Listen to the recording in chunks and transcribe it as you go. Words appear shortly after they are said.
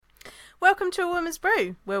Welcome to A Woman's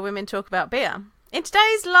Brew, where women talk about beer. In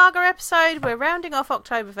today's lager episode, we're rounding off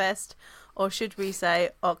Oktoberfest, or should we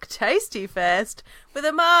say Oktasty-fest, with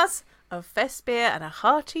a mass of Festbier and a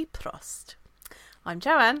hearty Prost. I'm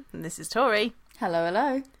Joanne, and this is Tori. Hello,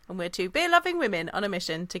 hello. And we're two beer-loving women on a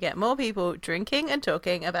mission to get more people drinking and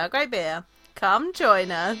talking about great beer. Come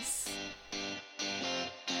join us.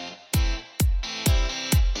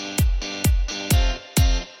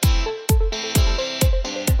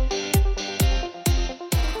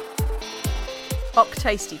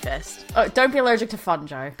 Oktasty-fest. Oh, don't be allergic to fun,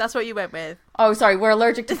 Joe. That's what you went with. Oh, sorry, we're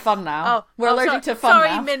allergic to fun now. We're allergic to fun now.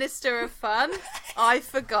 Sorry, Minister of Fun. I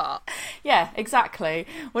forgot. Yeah, exactly.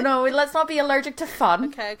 Well, no, let's not be allergic to fun.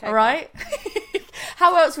 Okay. All right?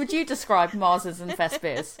 How else would you describe Mars's and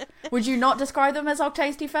Festbiers? Would you not describe them as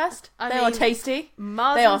Oktasty-fest? They are tasty.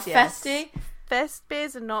 They are festy.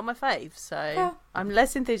 Festbiers are not my fave, so I'm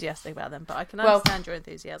less enthusiastic about them, but I can understand your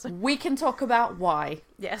enthusiasm. We can talk about why.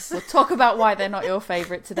 Yes. We'll talk about why they're not your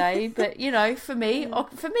favourite today, but, you know, for me,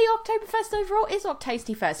 Oktoberfest overall is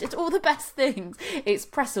Oktasty-fest. It's all the best things. It's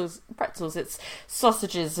pretzels, it's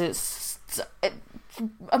sausages, it's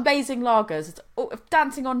amazing lagers, it's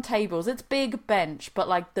dancing on tables, it's big bench, but,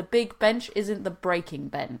 like, the big bench isn't the breaking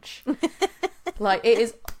bench. Like, it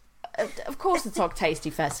is... Of course it's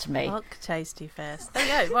Oktasty-fest to me. Oktasty-fest.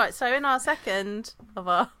 There you go. Right, so in our second of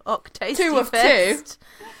our Oktasty-fest 2 of 2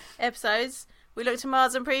 episodes, we looked at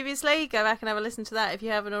Marzen previously. Go back and have a listen to that if you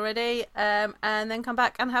haven't already. And then come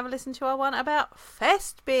back and have a listen to our one about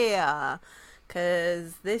Festbier.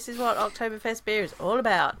 Because this is what Oktoberfest beer is all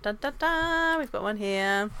about. Dun, dun, dun. We've got one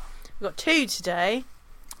here. We've got 2 today.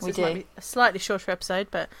 So this might be a slightly shorter episode,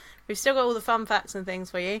 but we've still got all the fun facts and things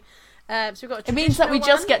for you. So we've got it means that we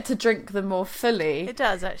just get to drink them more fully. It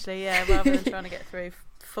does, actually, yeah, rather than trying to get through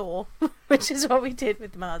 4, which is what we did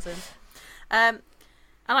with Marzen. And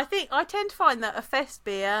I tend to find that a fest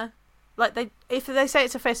beer, like if they say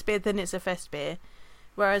it's a fest beer, then it's a fest beer.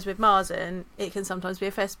 Whereas with Marzen, it can sometimes be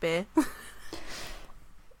a fest beer.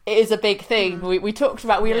 It is a big thing. We talked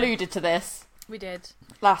about, we alluded to this. We did.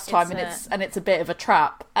 Last time, and it's a bit of a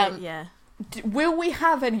trap. Yeah. Will we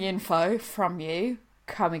have any info from you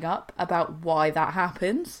coming up about why that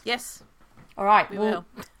happens? Yes. All right, we'll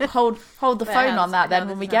hold the phone on that then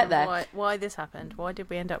when we get there. Why this happened? Why did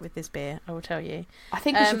we end up with this beer? I will tell you. I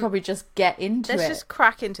think we should probably just get into it. Let's just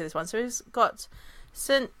crack into this one. So we've got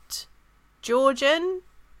St. Georgian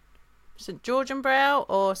Brow,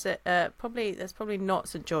 or that's probably not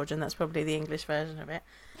St. Georgian. That's probably the English version of it.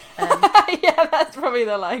 Yeah, that's probably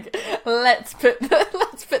the let's put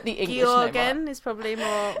the English Georgen name is probably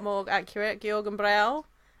more accurate. Georgen Brow.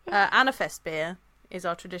 And a Festbier is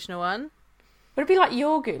our traditional one. Would it be like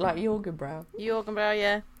yogurt, Jorgenbrau? Jorgenbrau,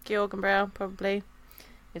 yeah. Georgenbrau probably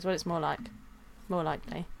is what it's more like. More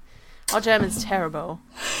likely. Our German's terrible,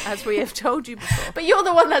 as we have told you before. But you're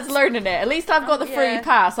the one that's learning it. At least I've got the free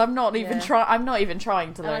pass. I'm not even I'm not even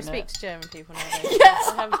trying to learn it. I speak to German people nowadays. Yes.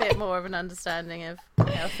 I have a bit more of an understanding of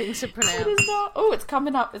how things are pronounced. It is not. Oh, it's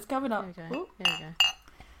coming up. It's coming up. Here we go.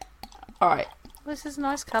 All right. Well, this is a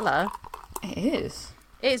nice colour. It is.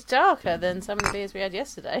 It's darker than some of the beers we had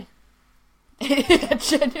yesterday.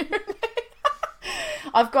 Genuinely.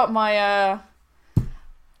 I've got my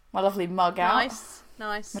lovely mug out.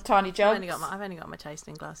 Nice. My tiny jugs. I've only got my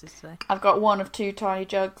tasting glasses today. I've got 1 of 2 tiny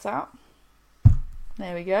jugs out.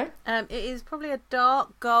 There we go. It is probably a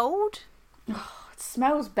dark gold. Oh, it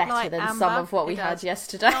smells better like than amber. some of what we had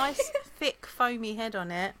yesterday. Nice, thick, foamy head on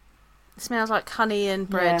it. It smells like honey and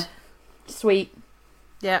bread. Yeah. Sweet.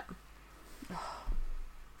 Yeah.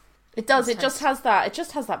 It does. It just has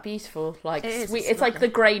that beautiful, like, sweet. It's like the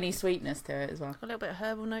grainy sweetness to it as well. Got a little bit of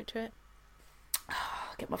herbal note to it.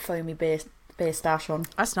 Get my foamy beer stash on.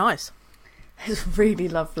 That's nice. It's really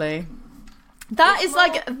lovely. That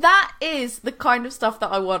is the kind of stuff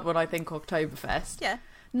that I want when I think Oktoberfest. Yeah.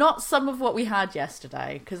 Not some of what we had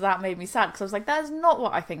yesterday, because that made me sad, because I was like, that is not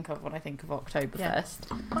what I think of when I think of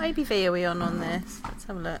Oktoberfest. Yeah. What ABV are we on this? Let's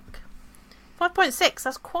have a look. 5.6,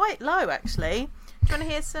 that's quite low, actually. Do you want to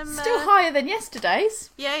hear some... Still higher than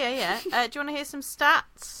yesterday's. Yeah. Do you want to hear some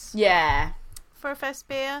stats? Yeah. For a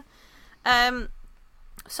Festbier?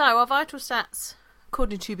 So, our vital stats,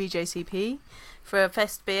 according to BJCP, for a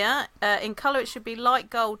Festbier, in colour it should be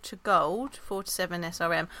light gold to gold, 47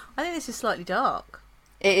 SRM. I think this is slightly dark.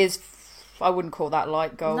 It is. I wouldn't call that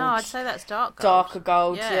light gold. No, I'd say that's dark gold. Darker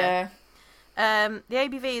gold, yeah. The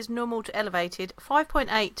ABV is normal to elevated,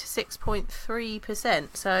 5.8 to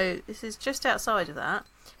 6.3%. So this is just outside of that.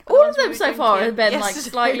 All of them so far have been like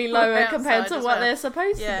slightly lower compared to what they're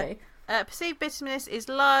supposed to be. Perceived bitterness is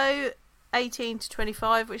low, 18 to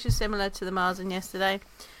 25, which is similar to the Marzen yesterday.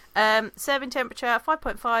 Serving temperature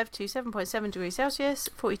 5.5 to 7.7 degrees Celsius,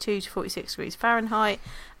 42 to 46 degrees Fahrenheit,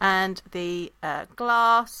 and the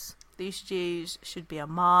glass that you should use should be a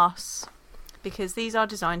mass, because these are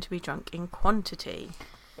designed to be drunk in quantity.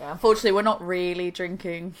 Yeah, unfortunately, we're not really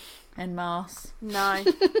drinking en masse. No.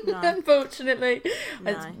 Unfortunately,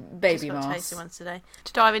 No. it's baby Just got mass. tasty ones today.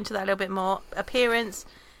 To dive into that a little bit more, appearance,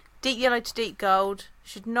 deep yellow to deep gold,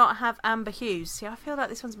 should not have amber hues. See, I feel like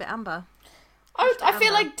this one's a bit amber. I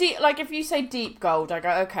feel like deep, like if you say deep gold, I go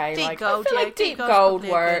okay. Deep like gold, I feel yeah, like deep gold's gold probably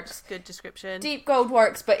a works. Good description. Deep gold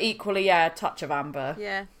works, but equally, yeah, a touch of amber.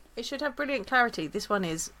 Yeah, it should have brilliant clarity. This one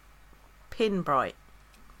is pin bright.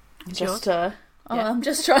 Just Yeah. I'm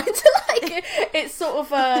just trying to like it's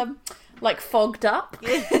sort of like fogged up.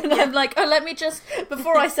 And I'm like, oh, let me just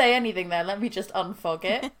before I say anything there, let me just unfog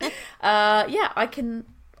it. Yeah, I can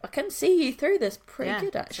see you through this pretty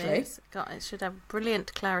good actually. It should have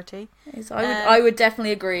brilliant clarity. I would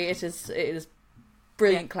definitely agree. It is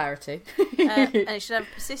brilliant clarity. And it should have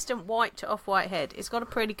a persistent white to off-white head. It's got a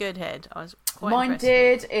pretty good head. I was quite Mine impressed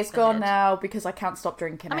did. with It's the gone head. now because I can't stop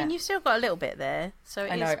drinking I mean, it. you've still got a little bit there, so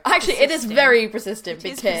I know. Actually, it is persisting. very persistent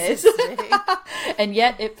It is because, persisting. and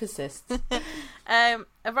yet it persists.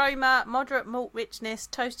 Aroma, moderate malt richness,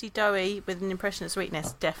 toasty, doughy with an impression of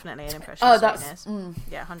sweetness. Definitely an impression Oh, of that's. sweetness.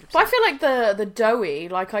 Yeah, 100%. But I feel like the doughy,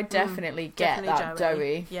 like I definitely get definitely that doughy.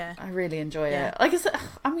 doughy. Yeah. I really enjoy Yeah. it. Like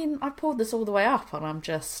I mean, I poured this all the way up, and I'm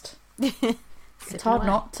just. It's Sipping hard away.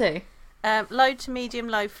 not to. Low to medium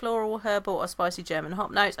low floral, herbal or spicy German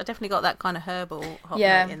hop notes. I definitely got that kind of herbal hop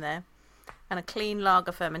Yeah. note in there. And a clean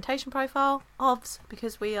lager fermentation profile. OVS,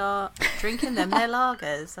 because we are drinking them. They're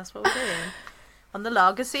lagers. That's what we're doing. On the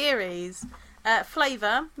lager series.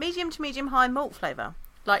 Flavour, medium to medium high malt flavour.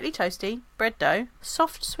 Lightly toasty, bread dough,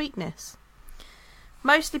 soft sweetness.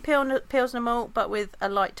 Mostly Pilsner malt, but with a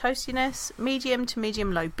light toastiness. Medium to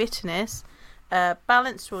medium low bitterness.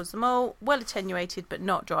 Balanced towards the malt, well attenuated but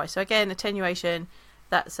not dry. So again, attenuation,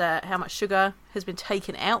 that's how much sugar has been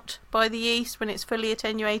taken out by the yeast when it's fully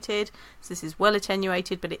attenuated. So this is well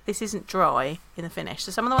attenuated, but this isn't dry in the finish.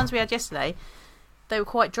 So some of the ones we had yesterday, they were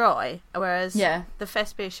quite dry, whereas the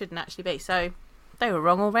Festbier shouldn't actually be. So they were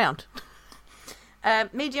wrong all round.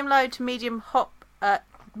 Medium low to medium hop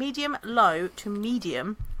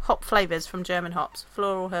flavours from German hops,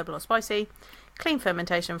 floral, herbal or spicy. Clean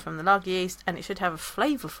fermentation from the lager yeast, and it should have a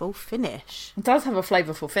flavourful finish. It does have a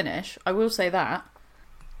flavourful finish. I will say that.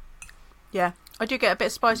 Yeah, I do get a bit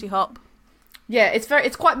of spicy hop. Yeah,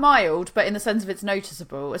 it's quite mild, but in the sense of it's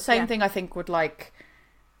noticeable. The same Yeah. thing I think with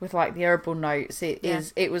the herbal notes.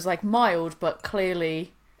 It was like mild, but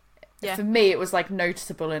clearly, for me, it was like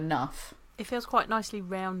noticeable enough. It feels quite nicely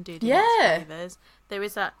rounded. Yeah. in its flavours. There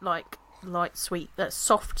is that like light sweet, that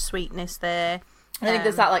soft sweetness there. I think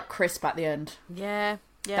there's that like crisp at the end. Yeah,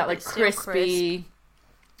 That like but it's still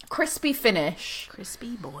crispy finish.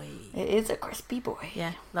 crispy boy. It is a crispy boy.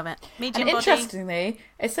 Yeah, love it. Medium And body. interestingly,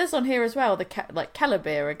 it says on here as well the Keller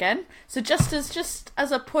beer again. So just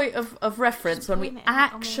as a point of reference, when we point it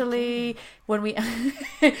out on when we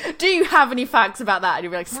do you have any facts about that? And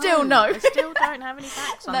you'll be like, still no. I still don't have any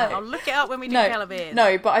facts on No. that. I'll look it up when we do No, Keller beers.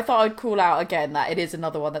 no, but I thought I'd call out again that it is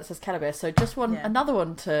another one that says Keller beer. So just another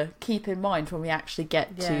one to keep in mind when we actually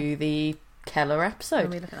get to the Keller episode. Let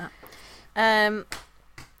me look at that.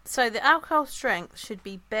 So the alcohol strength should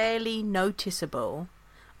be barely noticeable.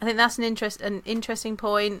 I think that's an interesting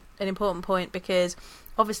point, an important point, because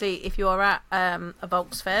obviously if you are at a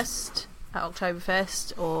Volksfest, at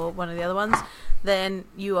Oktoberfest or one of the other ones, then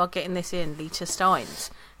you are getting this in litre steins.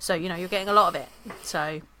 So, you're getting a lot of it.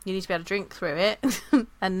 So you need to be able to drink through it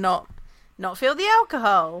and not feel the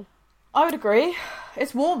alcohol. I would agree.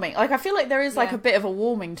 It's warming. Like I feel like there is like a bit of a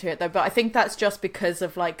warming to it though, but I think that's just because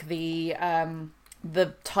of like the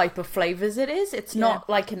type of flavours it is. It's not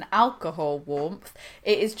like an alcohol warmth.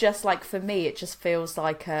 It is just like, for me, it just feels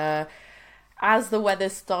like as the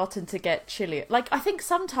weather's starting to get chilly. Like I think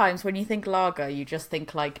sometimes when you think lager, you just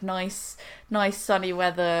think like nice sunny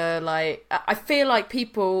weather. Like I feel like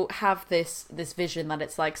people have this vision that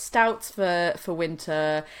it's like stouts for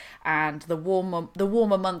winter and the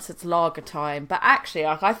warmer months it's lager time. But actually,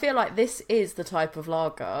 like, I feel like this is the type of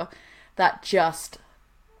lager that just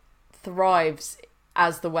thrives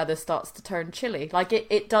as the weather starts to turn chilly. Like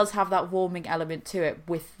it does have that warming element to it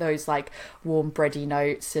with those like warm bready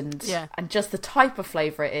notes and just the type of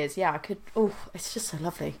flavour it is. Yeah, it's just so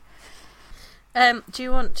lovely. Do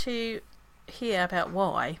you want to hear about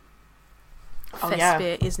why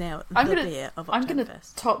Festbier is now the beer of Oktoberfest? I'm going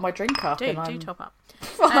to top my drink up. Do top up.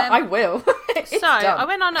 I will. So I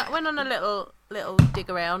went on a little dig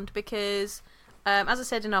around because as I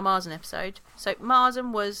said in our Marzen episode, so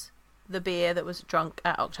Marzen was the beer that was drunk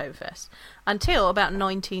at Oktoberfest until about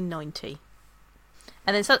 1990.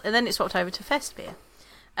 And then it swapped over to Festbier.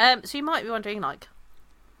 So you might be wondering, like,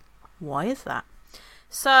 why is that?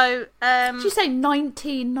 So, did you say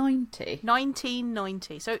 1990?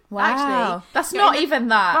 1990. So wow, actually, that's not even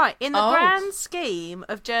that. Right, in the old. grand scheme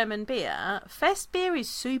of German beer, Festbier is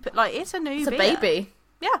super. Like, it's a new beer. It's a baby.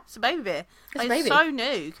 Yeah, it's a baby beer. It's a Like, baby. so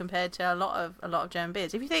new compared to a lot of German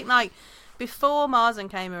beers. If you think, like, before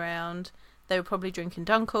Marzen came around, they were probably drinking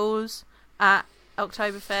Dunkels at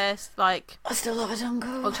Oktoberfest. Like, I still love a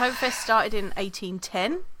Dunkel. Oktoberfest started in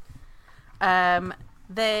 1810.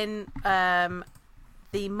 Then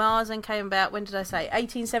the Marzen came about, when did I say?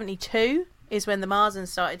 1872 is when the Marzen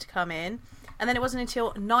started to come in. And then it wasn't until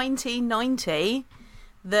 1990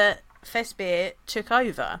 that Festbier took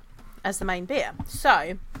over as the main beer.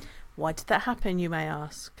 So, why did that happen, you may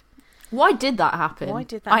ask? Why did that happen?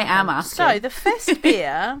 I am asking. So, the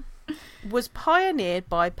Festbier was pioneered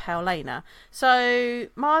by Paulaner. So,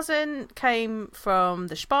 Marzen came from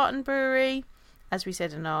the Spartan Brewery, as we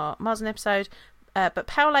said in our Marzen episode. But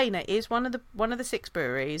Paulaner is one of the 6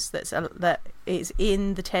 breweries that is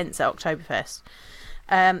in the tents at Oktoberfest.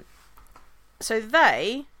 So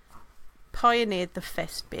they pioneered the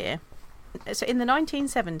Festbier. So in the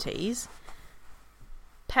 1970s,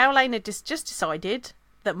 Paulaner just decided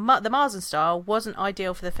that the Marzen style wasn't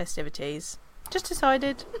ideal for the festivities. Just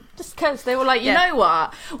decided. Just because they were like, you know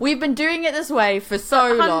what? We've been doing it this way for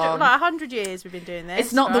so long. Like 100 years we've been doing this.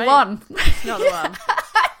 It's not right? the one. It's not the one.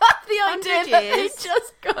 The idea that they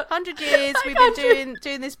just got 100 years we've been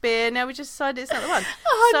doing this beer. Now we just decided it's not the one.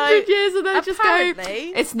 100 years and they just go,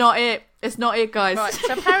 apparently, it's not it, guys. Right.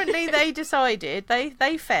 So apparently they decided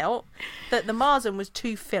they felt that the Marzen was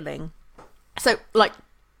too filling. So like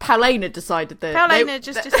Paulaner decided that. Paulaner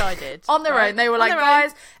just decided on their own. They were like,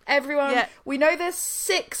 guys, everyone, we know there's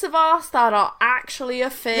 6 of us that are actually a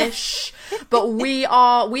fish, but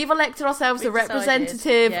we've elected ourselves a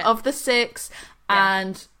representative of the 6,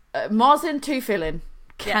 and Marzen too filling.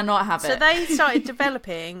 Cannot have it. So they started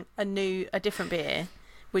developing a different beer,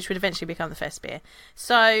 which would eventually become the Festbier.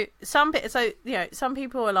 So some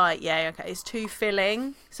people were like, it's too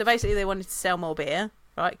filling. So basically they wanted to sell more beer,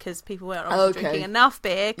 right? Because people weren't obviously drinking enough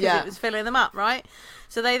beer because it was filling them up, right?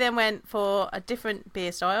 So they then went for a different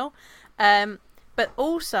beer style, but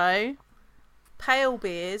also pale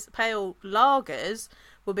lagers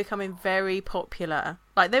were becoming very popular.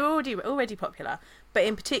 Like they were already popular. But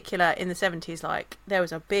in particular, in the 70s, like, there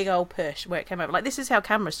was a big old push where it came over. Like, this is how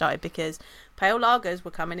Canberra started, because pale lagers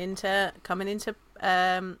were coming into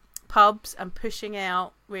pubs and pushing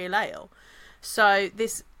out real ale. So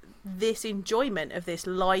this enjoyment of this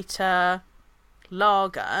lighter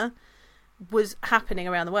lager was happening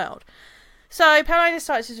around the world. So Paulaner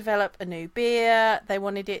started to develop a new beer. They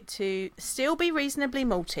wanted it to still be reasonably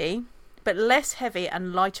malty, but less heavy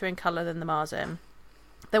and lighter in colour than the Marzen.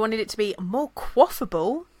 They wanted it to be more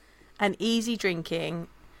quaffable and easy drinking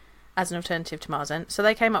as an alternative to Marzen. So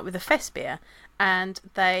they came up with a Festbier, and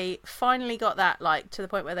they finally got that to the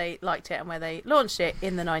point where they liked it and where they launched it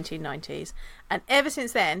in the 1990s. And ever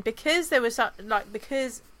since then, because there was such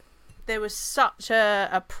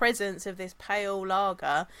a presence of this pale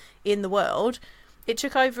lager in the world, it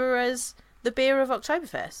took over as the beer of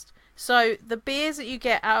Oktoberfest. So the beers that you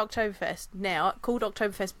get at Oktoberfest now, called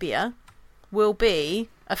Oktoberfest beer, will be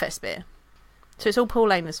a Festbier. So it's all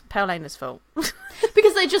Paulaner's fault.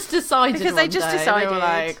 Because they just decided. Because they just decided. They were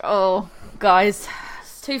like, oh, guys,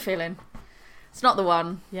 it's too filling. It's not the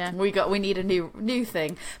one. Yeah. We need a new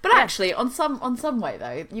thing. But actually, on some way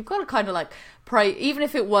though, you've got to kind of like pray. Even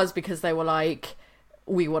if it was because they were like,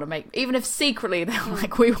 we want to make. Even if secretly they were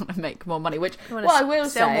like, we want to make more money. Which, I will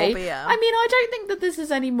say, I mean, I don't think that this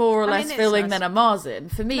is any more or less filling than a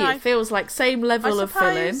Marzen. For me, it feels like same level of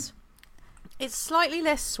filling. It's slightly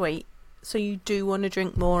less sweet, so you do want to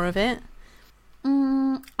drink more of it.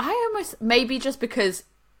 I almost, maybe just because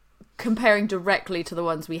comparing directly to the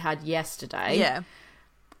ones we had yesterday. Yeah.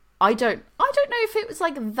 I don't know if it was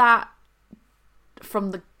like that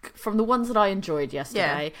from the ones that I enjoyed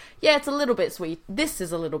yesterday. Yeah, it's a little bit sweet. This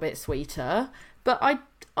is a little bit sweeter, but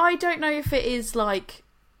I don't know if it is like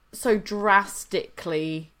so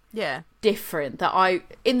drastically different that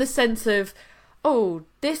in the sense of, oh,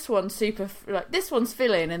 this one's super, like, this one's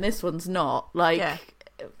filling and this one's not. Like,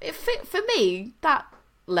 for me, that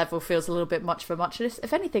level feels a little bit much for muchness.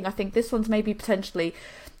 If anything, I think this one's maybe potentially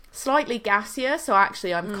slightly gassier. So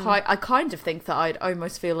actually, I kind of think that I'd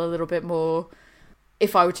almost feel a little bit more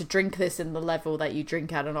if I were to drink this in the level that you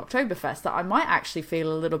drink at an Oktoberfest, that I might actually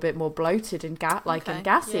feel a little bit more bloated and and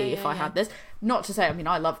gassy if I had this. Not to say, I mean,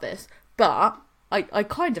 I love this, but I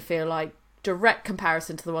kind of feel like, direct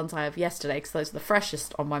comparison to the ones I have yesterday, because those are the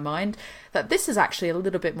freshest on my mind, that this is actually a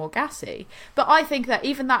little bit more gassy. But I think that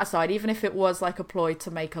even that aside, even if it was like a ploy to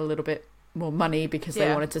make a little bit more money because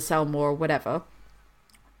they wanted to sell more or whatever,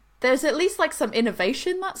 there's at least like some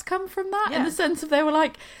innovation that's come from that, in the sense of they were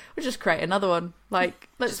like, we'll just create another one, like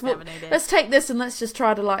let's take this and let's just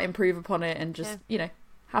try to like improve upon it and just you know,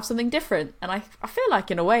 have something different. And I feel like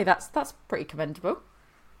in a way that's pretty commendable.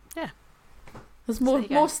 There's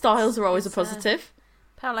more styles are always a positive.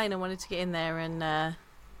 Paulina wanted to get in there and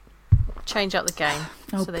change up the game.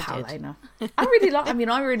 So they Paulina. I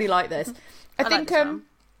really like this. I think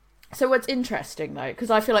so what's interesting though, because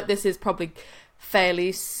I feel like this is probably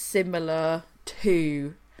fairly similar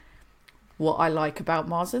to what I like about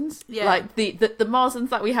Marzens. Yeah. Like the Marzens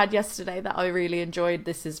that we had yesterday that I really enjoyed,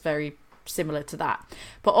 this is very similar to that.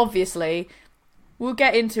 But obviously we'll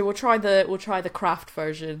try the craft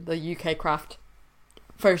version, the UK craft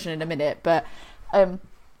version in a minute, but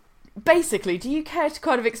basically, do you care to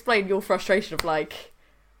kind of explain your frustration of like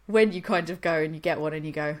when you kind of go and you get one and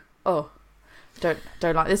you go, oh, don't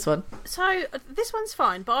like this one? So this one's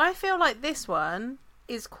fine, but I feel like this one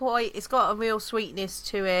is it's got a real sweetness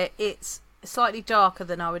to it. It's slightly darker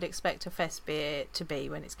than I would expect a Festbier to be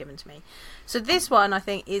when it's given to me. So this one I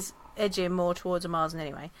think is edging more towards a Marzen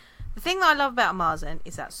anyway. The thing that I love about a Marzen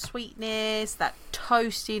is that sweetness, that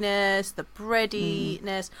toastiness, the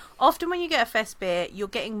breadiness. Often when you get a Festbier, you're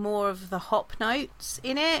getting more of the hop notes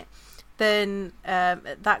in it. Then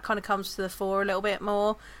that kind of comes to the fore a little bit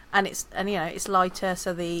more, and it's lighter.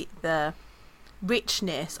 So the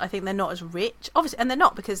richness, I think they're not as rich, obviously, and they're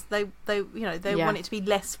not because they want it to be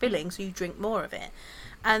less filling, so you drink more of it.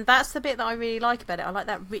 And that's the bit that I really like about it. I like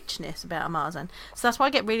that richness about a Marzen. So that's why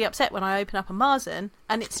I get really upset when I open up a Marzen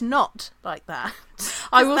and it's not like that.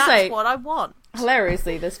 I will say, that's what I want.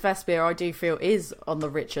 Hilariously, this Festbier I do feel is on the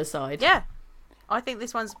richer side. Yeah, I think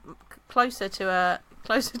this one's closer to a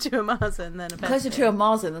Marzen than a Festbier. Closer to a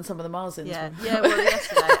Marzen than some of the Marzens. Yeah, yeah. Well,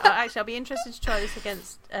 yesterday, I'll be interested to try this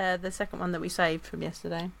against the second one that we saved from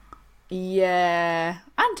yesterday. Yeah,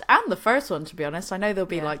 and the first one, to be honest. I know they'll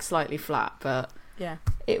be like slightly flat, but. Yeah,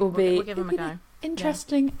 we'll give them a go.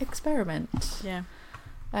 Interesting experiment. Yeah.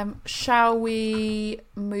 Shall we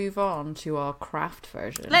move on to our craft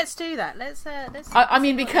version? Let's do that. Let's. I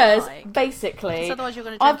mean, because basically, otherwise you're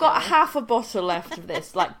going to. I've got half a bottle left of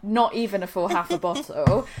this, like not even a full half a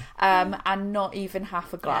bottle, and not even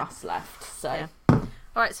half a glass left. So. Yeah.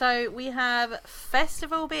 All right, so we have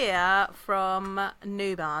Festival beer from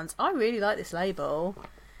New Barns. I really like this label.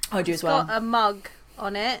 I do as well. It's got a mug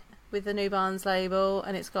on it with the New Barns label,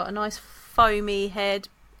 and it's got a nice foamy head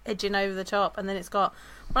edging over the top, and then it's got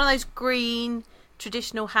one of those green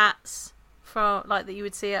traditional hats from like that you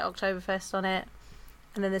would see at Oktoberfest on it,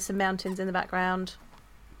 and then there's some mountains in the background.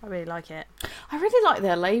 I really like it. I really like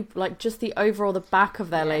their label, like just the overall, the back of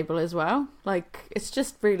their label as well. Like it's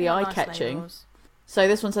just really eye-catching. Nice. So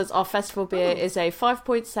this one says, our festival beer is a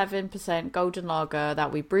 5.7% golden lager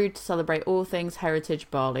that we brewed to celebrate all things heritage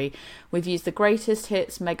barley. We've used the greatest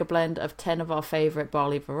hits mega blend of 10 of our favourite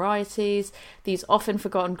barley varieties. These often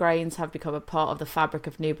forgotten grains have become a part of the fabric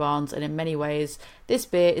of New Barns, and in many ways, this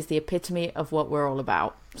beer is the epitome of what we're all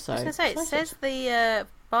about. So, I was going to say, it says the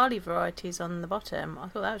barley varieties on the bottom. I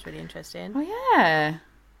thought that was really interesting. Oh, yeah.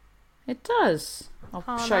 It does.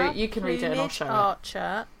 I'll show you. You can read it and I'll show you.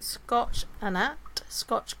 Archer, Scotch Anat,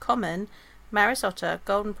 Scotch Common, Maris Otter,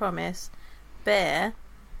 Golden Promise, Bear,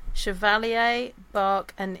 Chevalier,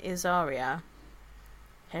 Bark, and Isaria.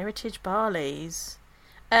 Heritage barleys.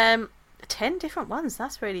 10 different ones.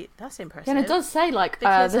 That's impressive. And it does say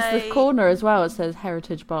there's this corner as well. It says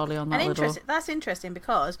heritage barley on that little. That's interesting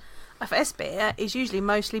because a Festbier is usually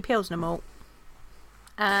mostly Pilsner malt.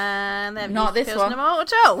 And they've not this Pilsner one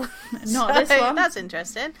malt at all. Not this one. That's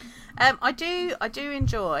interesting. I do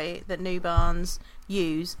enjoy that New Barns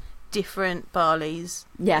use different barleys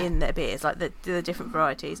in their beers, like the different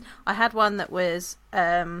varieties. I had one that was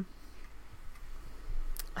I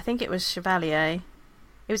think it was Chevalier.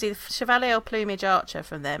 It was either Chevalier or Plumage Archer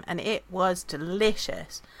from them, and it was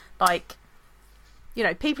delicious. Like, you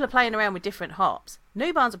know, people are playing around with different hops.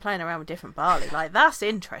 New Barns are playing around with different barley. Like, that's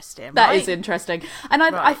interesting. That is interesting. And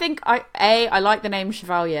I think I like the name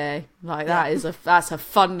Chevalier. Like, that's a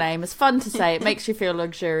fun name. It's fun to say. It makes you feel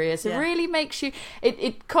luxurious. It really makes you.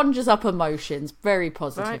 It conjures up emotions, very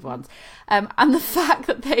positive ones. And the fact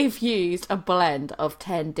that they've used a blend of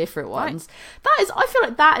 10 different ones, that is, I feel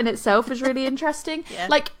like that in itself is really interesting.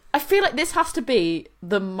 Like, I feel like this has to be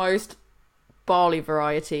the most barley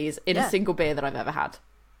varieties in a single beer that I've ever had.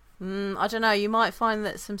 I don't know. You might find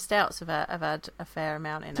that some stouts have had a fair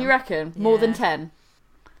amount in them. Do you reckon? More than 10?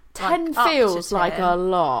 10 Like, feels like a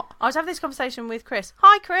lot. I was having this conversation with Chris.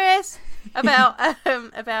 Hi, Chris! About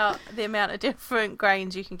the amount of different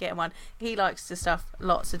grains you can get in one. He likes to stuff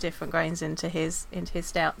lots of different grains into his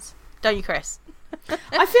stouts. Don't you, Chris?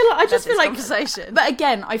 I just feel like conversation. But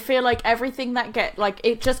again, I feel like everything that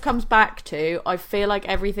it just comes back to, I feel like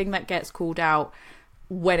everything that gets called out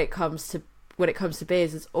when it comes to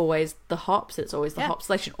beers is always the hops. It's always the hop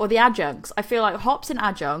selection or the adjuncts. I feel like hops and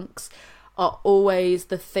adjuncts are always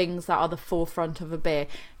the things that are the forefront of a beer.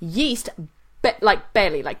 Yeast,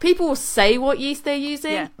 barely. Like, people will say what yeast they're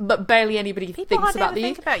using, but barely anybody thinks about the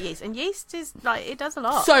yeast. Think about yeast, and yeast is like, it does a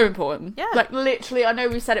lot. So important. Yeah. Like, literally, I know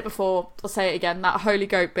we've said it before. I'll say it again. That Holy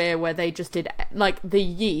Goat beer where they just did, like, the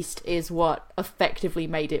yeast is what effectively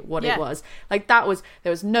made it what it was. Like, there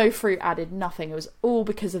was no fruit added, nothing. It was all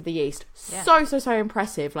because of the yeast. Yeah. So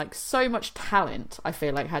impressive. Like, so much talent, I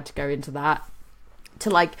feel like, had to go into that to,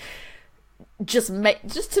 like, just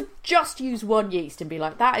use one yeast and be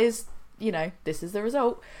like, that is, you know, this is the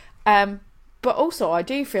result. But also I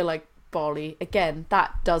do feel like barley, again,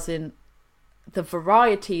 that doesn't, the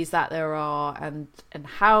varieties that there are and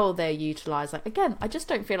how they're utilised, like, again, I just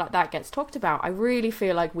don't feel like that gets talked about. I really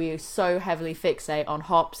feel like we so heavily fixate on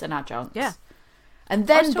hops and adjuncts. Yeah. And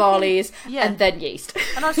then barleys, and then yeast.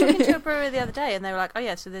 And I was talking to a brewer the other day and they were like, oh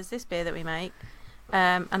yeah, so there's this beer that we make.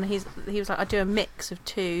 And he was like, I do a mix of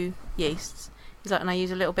 2 yeasts. He's like, and I use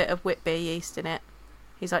a little bit of wheat beer yeast in it.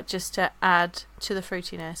 He's like, just to add to the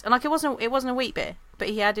fruitiness. And like, it wasn't a wheat beer, but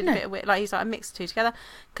he added a bit of wheat. Like, he's like, I mixed the 2 together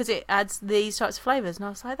because it adds these types of flavours. And I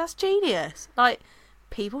was like, that's genius. Like,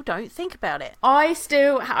 people don't think about it. I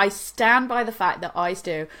stand by the fact that I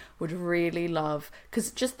still would really love, because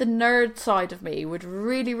just the nerd side of me would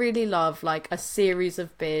really, really love, like, a series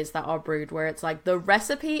of beers that are brewed where it's like the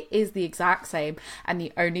recipe is the exact same and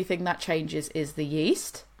the only thing that changes is the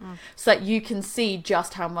yeast. So that you can see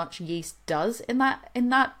just how much yeast does in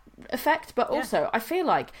that effect. But also, I feel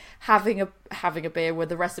like having a beer where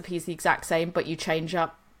the recipe is the exact same but you change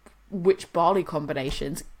up which barley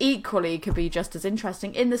combinations equally could be just as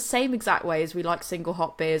interesting, in the same exact way as we like single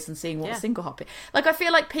hop beers and seeing what a single hop is. Like, I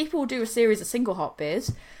feel like people will do a series of single hop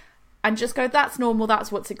beers and just go, that's normal,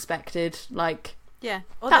 that's what's expected. Like,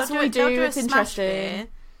 or that's what we do. It's interesting. Beer,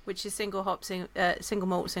 which is single hop, single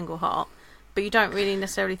malt, single hop, but you don't really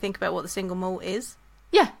necessarily think about what the single malt is.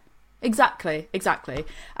 Yeah, exactly.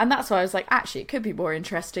 And that's why I was like, actually, it could be more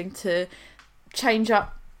interesting to change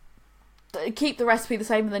up, keep the recipe the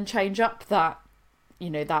same and then change up that, you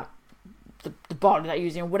know, that the barley that you're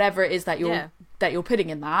using or whatever it is that you're putting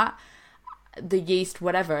in that, the yeast,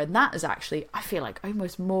 whatever. And that is actually, I feel like,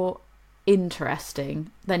 almost more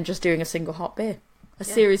interesting than just doing a single hop beer,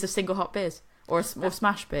 series of single hop beers or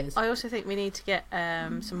smash beers. I also think we need to get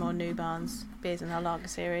some more New Barns beers in our lager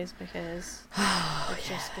series because they're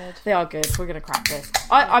just good. They are good. We're gonna crack this.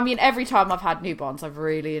 I mean, every time I've had New Barns, I've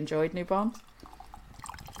really enjoyed New Barns.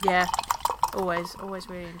 Yeah, always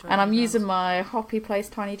really enjoyed. And I'm using my Hoppy Place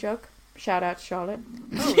tiny jug. Shout out to Charlotte.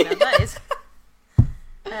 Oh, now that is.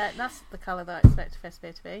 That's the colour that I expect a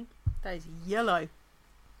Festbier to be. That is yellow.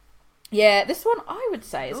 Yeah, this one I would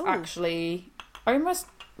say is actually almost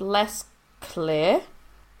less clear.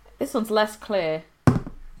 This one's less clear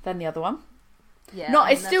than the other one. Yeah, no,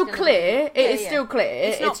 it's still clear. It is still clear.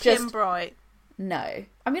 It's not just bright. No,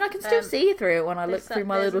 I mean I can still see through it when I look through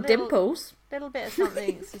my little dimples. Little bit of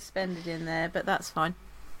something suspended in there, but that's fine.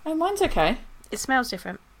 Oh, mine's okay. It smells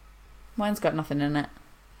different. Mine's got nothing in it.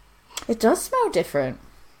 It does smell different.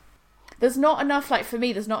 There's not enough, like, for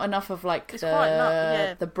me, there's not enough of, like,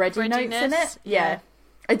 the bready notes in it. Yeah.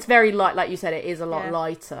 It's very light, like you said, it is a lot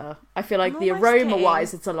lighter. I feel like the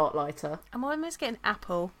aroma-wise, it's a lot lighter. I'm almost getting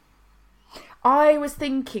apple. I was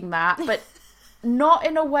thinking that, but not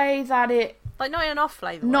in a way that it... Like, not in an off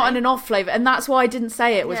flavour. Not in an off flavour. And that's why I didn't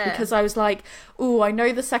say it, was because I was like, ooh, I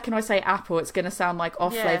know the second I say apple, it's going to sound like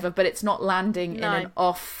off flavour, but it's not landing in an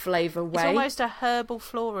off flavour way. It's almost a herbal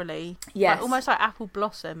florally. Yes. Like, almost like apple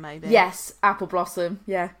blossom, maybe. Yes, apple blossom,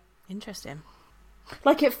 yeah. Interesting.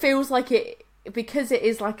 Like, it feels like it, because it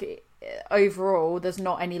is like, overall, there's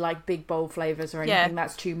not any, like, big, bold flavours or anything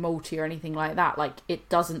that's too malty or anything like that. Like, it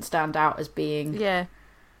doesn't stand out as being... Yeah.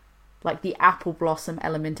 Like, the apple blossom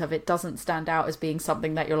element of it doesn't stand out as being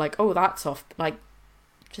something that you're like, oh, that's off. Like,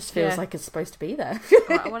 just feels like it's supposed to be there.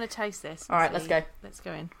 Right, I want to taste this. All right, let's go. Let's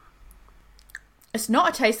go in. It's not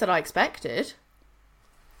a taste that I expected.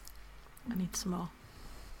 I need some more.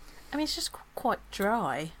 I mean, it's just quite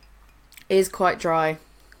dry. It is quite dry.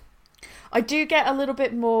 I do get a little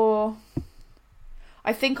bit more...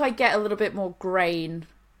 I think I get a little bit more grain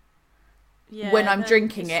when I'm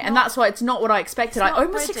drinking it. And that's why it's not what I expected. I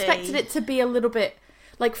almost expected it to be a little bit...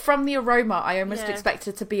 Like, from the aroma, I almost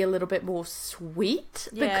expected it to be a little bit more sweet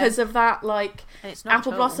because of that, like,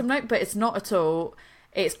 apple blossom note. But it's not at all.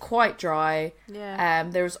 It's quite dry. Yeah.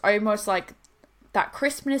 There's almost, like... That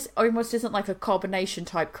crispness almost isn't like a carbonation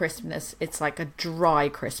type crispness. It's like a dry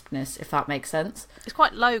crispness, if that makes sense. It's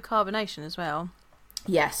quite low carbonation as well.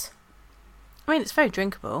 Yes. I mean, it's very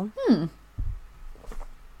drinkable.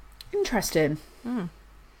 Interesting. And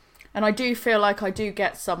I do feel like I do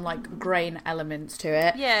get some like grain elements to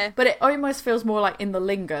it. Yeah. But it almost feels more like in the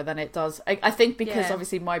linger than it does. I think because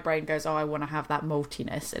obviously my brain goes, oh, I want to have that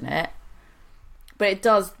maltiness in it. But it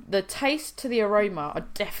does. The taste to the aroma are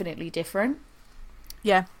definitely different.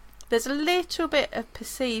 Yeah. There's a little bit of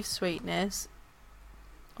perceived sweetness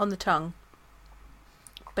on the tongue.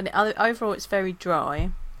 But overall, it's very dry.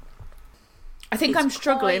 I think I'm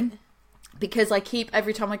struggling because I keep,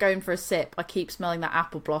 every time I go in for a sip, I keep smelling that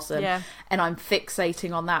apple blossom and I'm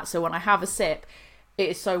fixating on that. So when I have a sip, it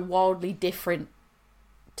is so wildly different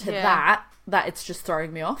to that it's just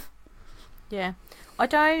throwing me off. Yeah. I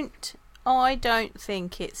don't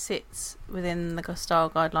think it sits within the style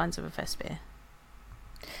guidelines of a Festbier.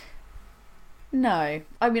 No,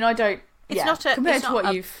 I mean I don't. It's not a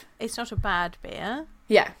bad beer.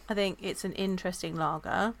 Yeah, I think it's an interesting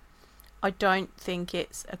lager. I don't think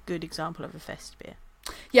it's a good example of a Festbier.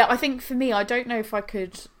 Yeah, I think for me, I don't know if I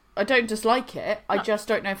could. I don't dislike it. I just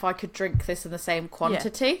don't know if I could drink this in the same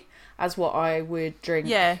quantity as what I would drink.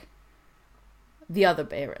 The other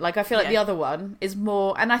beer. Like I feel like the other one is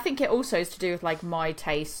more, and I think it also is to do with like my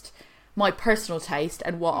taste, my personal taste,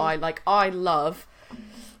 and what I like. I love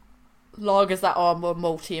lagers that are more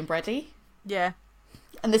malty and bready. Yeah.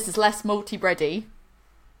 And this is less malty bready.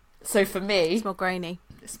 So for me, it's more grainy.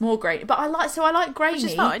 It's more grainy. But I like grainy. Which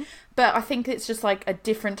is fine. But I think it's just like a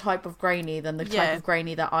different type of grainy than the type of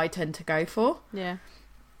grainy that I tend to go for. Yeah.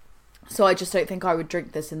 So I just don't think I would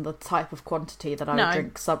drink this in the type of quantity that I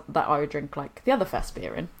would drink like the other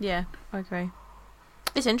Festbier in. Yeah, I agree.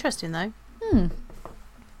 It's interesting though.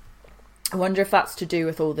 I wonder if that's to do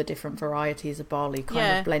with all the different varieties of barley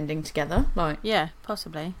kind of blending together. Like, yeah,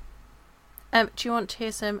 possibly. Do you want to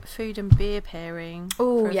hear some food and beer pairing?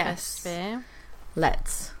 Oh, yes. Festbier?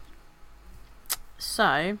 Let's.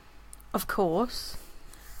 So, of course,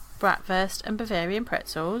 bratwurst and Bavarian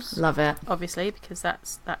pretzels. Love it. Obviously, because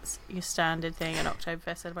that's your standard thing at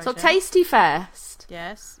Oktoberfest celebration. So tasty first.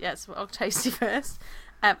 Yes, tasty first.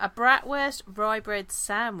 A bratwurst rye bread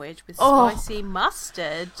sandwich with spicy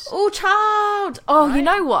mustard. Oh, child. Oh, right? You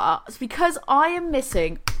know what? It's because I am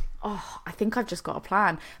missing... Oh, I think I've just got a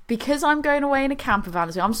plan. Because I'm going away in a camper van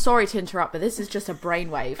as well. I'm sorry to interrupt, but this is just a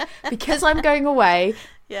brainwave. Because I'm going away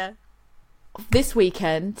this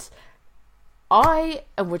weekend, and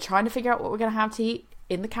we're trying to figure out what we're going to have to eat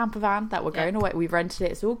in the camper van that we're going away. We've rented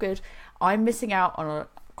it. It's all good. I'm missing out on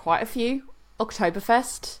quite a few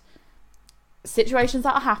Oktoberfest situations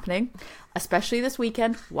that are happening, especially this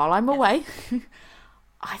weekend while I'm away.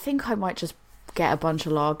 I think I might just get a bunch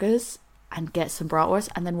of lagers and get some bratwurst,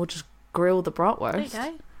 and then we'll just grill the bratwurst. There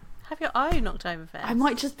you go. Have your own Oktoberfest. I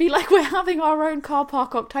might just be like, we're having our own car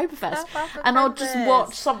park Oktoberfest, and I'll just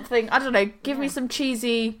watch something. I don't know. Give me some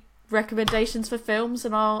cheesy recommendations for films,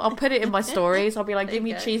 and I'll put it in my stories. I'll be like, give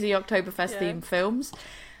me cheesy Oktoberfest themed films.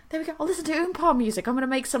 There we go. I'll listen to Oompa music. I'm going to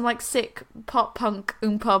make some like sick pop punk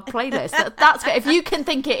Oompa playlist. That's good. If you can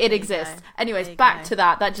think it exists. Anyways, back to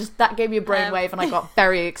that. That gave me a brainwave, and I got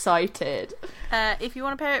very excited. If you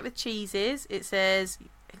want to pair it with cheeses, it says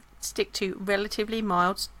stick to relatively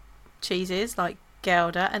mild cheeses like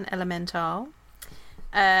Gouda and Emmental.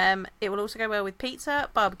 It will also go well with pizza,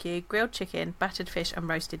 barbecue, grilled chicken, battered fish, and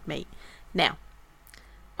roasted meat. Now,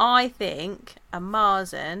 I think a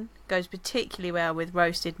Marzen goes particularly well with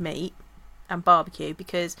roasted meat and barbecue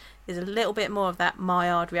because there's a little bit more of that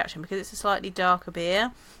Maillard reaction. Because it's a slightly darker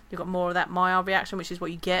beer, you've got more of that Maillard reaction, which is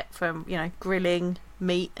what you get from, grilling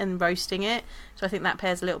meat and roasting it. So I think that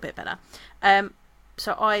pairs a little bit better.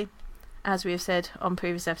 So I, as we have said on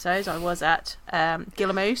previous episodes, I was at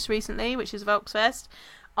Guillemoose recently, which is Volksfest.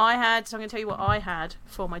 So I'm going to tell you what I had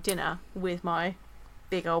for my dinner with my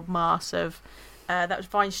big old mass of... that was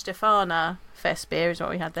Weinstefana Festbier is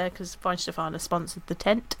what we had there, because Weinstefana sponsored the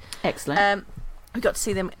tent. Excellent. We got to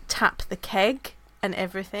see them tap the keg and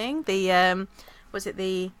everything. The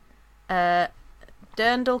Dirndl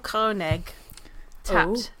Konig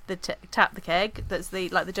tapped the keg. That's the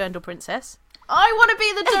Dirndl princess. I want to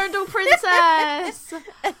be the Dirndl princess.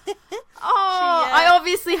 I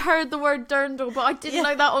obviously heard the word dirndl, but I didn't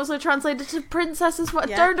know that also translated to princess as well.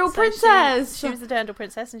 Yeah, Dirndl so princess. She was the dirndl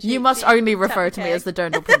princess. And You must only refer to me as the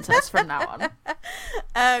dirndl princess from now on.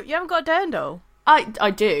 You haven't got a dirndl?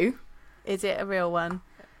 I do. Is it a real one?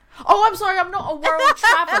 Oh, I'm sorry. I'm not a world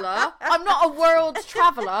traveller. I'm not a world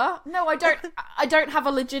traveller. No, I don't. I don't have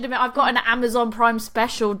a legitimate. I've got an Amazon Prime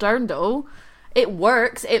special dirndl. It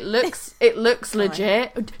works. It looks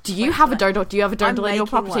legit. Do you have a dirndl? Do you have a dirndl in your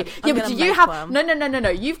property? Yeah, but do you have? One. No.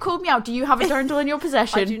 You've called me out. Do you have a dirndl in your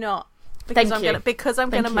possession? I do not. Because I'm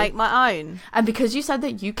going to make my own. And because you said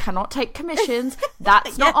that you cannot take commissions,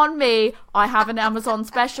 that's not on me. I have an Amazon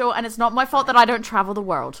special, and it's not my fault that I don't travel the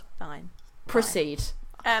world. Fine. Proceed.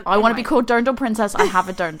 I want to be called Dirndl Princess. I have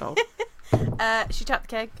a dirndl. She tapped the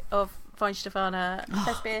keg of Fine Stefana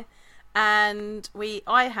Festbier, and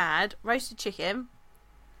I had roasted chicken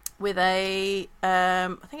with a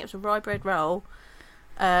I think it was a rye bread roll.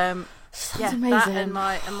 Sounds amazing.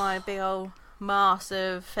 That and my big old mass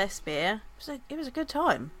of Festbier. It was a good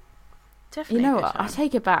time. Definitely. You know what? I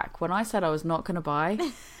take it back. When I said I was not going to buy,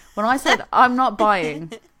 when I said I'm not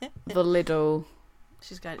buying the Lidl.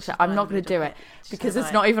 I'm not going to do it because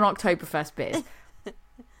it's not even Oktoberfest beers.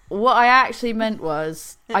 What I actually meant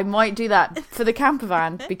was I might do that for the camper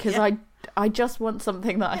van because I just want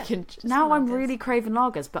something that I can. Now I'm really craving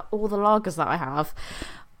lagers, but all the lagers that I have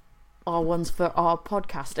are ones for our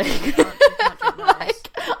podcasting.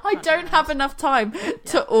 I don't have enough time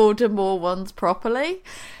to order more ones properly.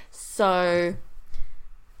 So,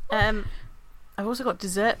 I've also got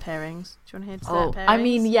dessert pairings. Do you want to hear dessert pairings? I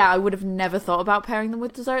mean, yeah, I would have never thought about pairing them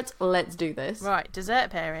with desserts. Let's do this. Right, dessert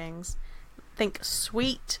pairings. Think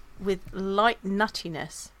sweet with light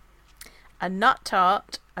nuttiness. A nut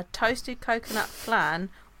tart, a toasted coconut flan,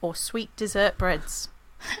 or sweet dessert breads.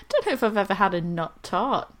 I don't know if I've ever had a nut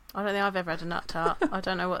tart. I don't think I've ever had a nut tart. I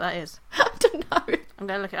don't know what that is. I don't know. I'm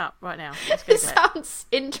going to look it up right now. It sounds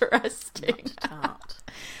interesting. Nut tart.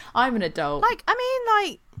 I'm an adult.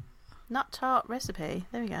 Nut tart recipe.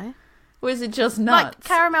 There we go. Or is it just nuts? Like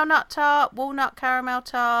caramel nut tart, walnut caramel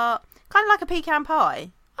tart, kind of like a pecan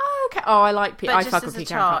pie. Oh, okay. Oh, I like I fuck with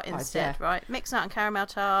pecan tart pies, instead, right? Mixed nut and caramel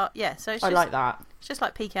tart. Yeah, so it's I like that. It's just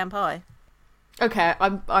like pecan pie. Okay,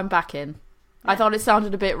 I'm back in. Yeah. I thought it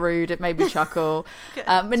sounded a bit rude. It made me chuckle.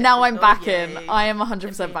 But now I'm back in. I am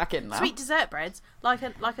 100% back in now. Sweet dessert breads, like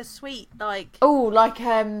a sweet like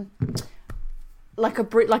a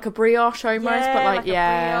brioche almost, but a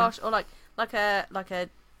brioche, or like a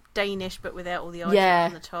Danish but without all the icing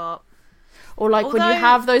on the top. Or when you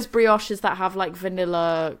have those brioches that have like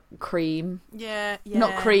vanilla cream. Yeah.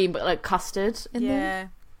 Not cream, but like custard in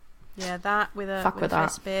them. Yeah, that with a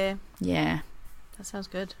Festbier. Yeah. That sounds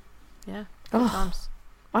good. Yeah. Times.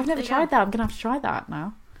 I've never tried that. I'm going to have to try that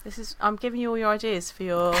now. I'm giving you all your ideas for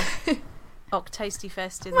your Tasty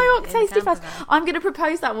Fest in my the Tasty Fest. I'm going to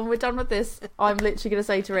propose that when we're done with this. I'm literally going to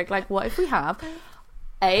say to Rick, what if we have...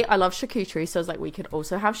 I love charcuterie, so I was like, we could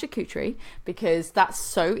also have charcuterie because that's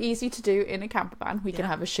so easy to do in a camper van. We can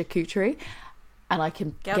have a charcuterie, and I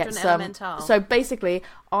can get some. Elemental. So basically,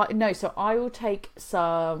 I will take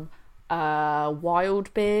some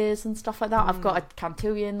wild beers and stuff like that. I've got a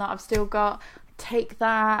Cantillon that I've still got. Take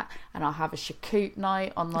that, and I'll have a charcuterie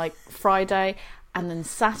night on Friday, and then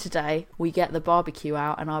Saturday we get the barbecue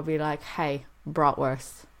out, and I'll be like, hey,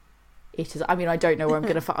 bratwurst. It is. I mean, I don't know where I'm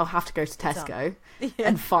gonna. I'll have to go to Tesco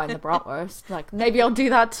and find the bratwurst. Maybe I'll do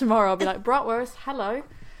that tomorrow. I'll be like, bratwurst, hello.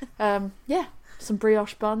 Some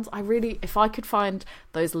brioche buns. If I could find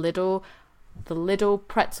those the little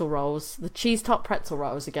pretzel rolls, the cheese top pretzel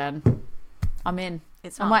rolls again, I'm in.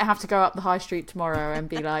 I might have to go up the high street tomorrow and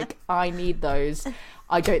be like, I need those.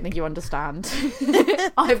 I don't think you understand.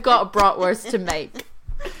 I've got a bratwurst to make.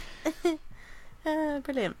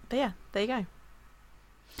 Brilliant. But yeah, there you go.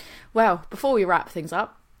 Well, before we wrap things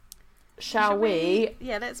up, shall we?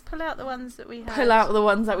 Yeah, let's pull out the ones that we had. Pull out the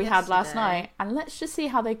ones that we had last night, and let's just see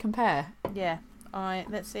how they compare. Yeah,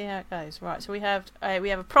 let's see how it goes. Right, so we have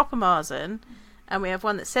a proper Marzen, and we have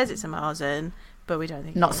one that says it's a Marzen, but we don't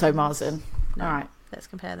think not so Marzen. No. All right, let's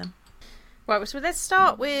compare them. Right, so let's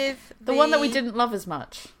start with the one that we didn't love as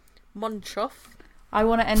much, Monchoff. I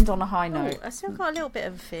want to end on a high note. I still got a little bit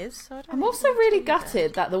of a fizz. So I'm also really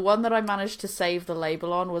gutted that the one that I managed to save the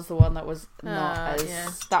label on was the one that was that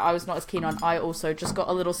I was not as keen on. I also just got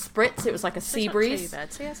a little spritz. It was like a sea breeze. Not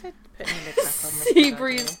too bad. See, I said put my lid back on. Sea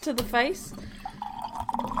breeze to the face.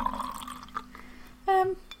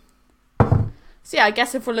 So yeah, I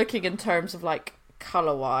guess if we're looking in terms of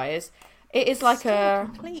colour wise, it is a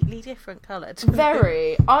completely different colour.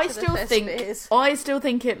 Very. I still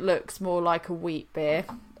think it looks more like a wheat beer.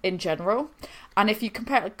 in general. And if you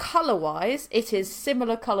compare it colour-wise, it is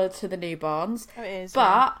similar colour to the New Barnes. Oh, it is.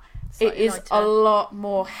 But it is lighter. a lot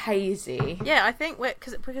more hazy. Yeah, I think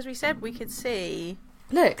because we said we could see...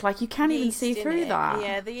 Look, like you can't even yeast see in through it. that.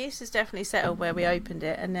 Yeah, the yeast has definitely settled where we opened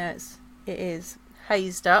it, and now it is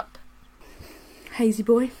hazed up. Hazy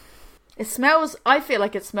boy. It smells... I feel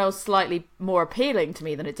like it smells slightly more appealing to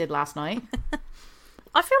me than it did last night.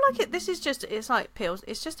 I feel like this is just... It's like Pils.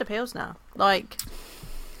 It's just a Pils now. Like...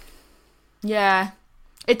 Yeah.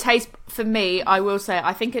 It tastes... For me, I will say,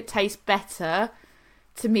 I think it tastes better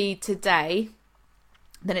to me today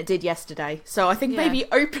than it did yesterday. So I think maybe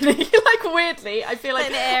opening, like weirdly, I feel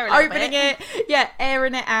like opening it,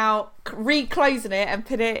 airing it out, reclosing it and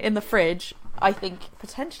putting it in the fridge, I think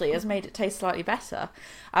potentially has made it taste slightly better.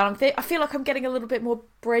 And I feel like I'm getting a little bit more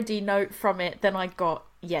bready note from it than I got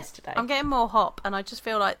yesterday. I'm getting more hop, and I just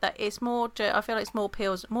feel like that it's more... I feel like it's more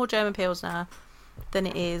Pils, more German Pils now than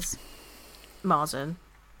it is Marzen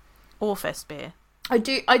or Festbier. I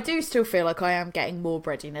do still feel like I am getting more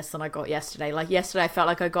breadiness than I got yesterday. Like yesterday I felt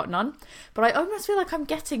like I got none, but I almost feel like I'm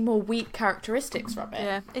getting more wheat characteristics from it.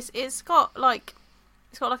 Yeah, it's got like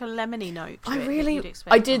a lemony note to it.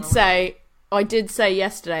 I did say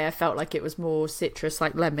yesterday I felt like it was more citrus,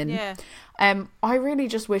 like lemon. Yeah. I really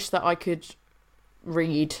just wish that I could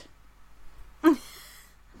read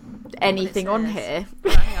anything on here.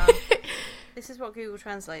 Right, hang on. This is what Google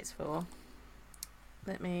translates for.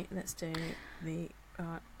 Let's do the...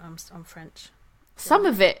 I'm French. Some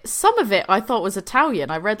of it I thought was Italian.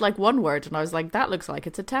 I read like one word and I was like, that looks like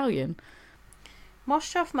it's Italian.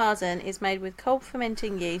 Moschow Marzen is made with cold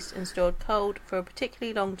fermenting yeast and stored cold for a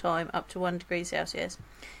particularly long time, up to 1 degree Celsius.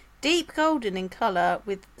 Deep golden in colour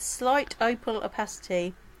with slight opal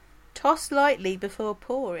opacity. Toss lightly before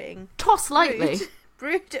pouring. Toss lightly?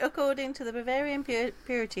 Brewed according to the Bavarian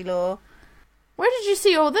purity law. Where did you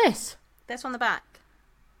see all this? That's on the back.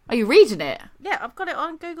 Are you reading it? Yeah, I've got it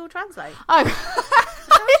on Google Translate. Oh.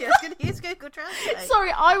 I told you I was going to use Google Translate.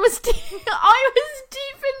 Sorry, I was deep in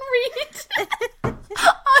read.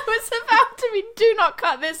 I was about to be... Do not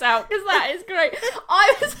cut this out, because that is great.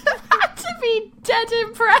 I was about to be dead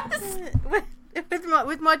impressed.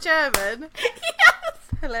 With my German? Yes.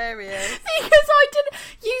 Hilarious. Because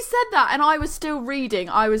you said that and I was still reading.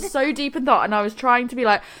 I was so deep in thought and I was trying to be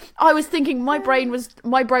like, I was thinking my brain was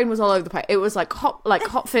all over the place. It was like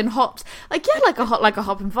Hopfin hops, like like a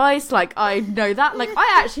hop and vice, like I know that, like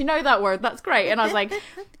I actually know that word, that's great. And I was like,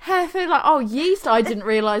 Hefe, like, oh, yeast, I didn't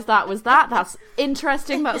realise that's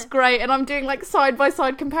interesting, that's great. And I'm doing like side by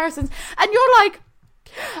side comparisons and you're like,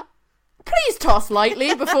 please toss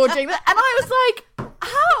lightly before doing that. And I was like,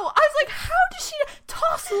 how does she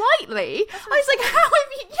toss lightly? I was like, how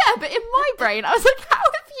have you... Yeah, but in my brain, I was like, how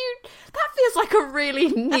have you... That feels like a really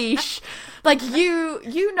niche... Like, you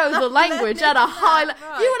know the language at a high...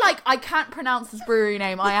 Right. You were like, I can't pronounce this brewery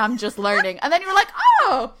name, I am just learning. And then you were like,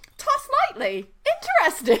 oh, toss lightly.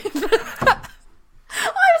 Interesting. I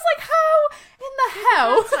was like, how in the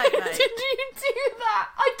hell did you do that?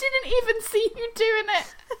 I didn't even see you doing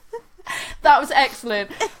it. That was excellent.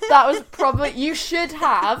 That was probably... You shouldn't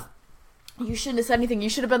have said anything. You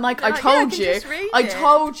should have been like, I told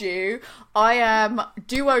you, I am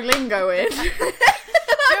Duolingoing.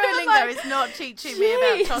 Duolingo is not teaching me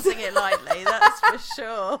about tossing it lightly, that's for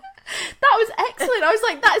sure. That was excellent. I was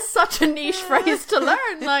like, that is such a niche phrase to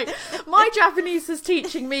learn. Like, my Japanese is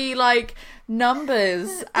teaching me, like,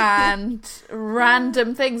 numbers and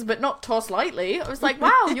random things, but not toss lightly. I was like,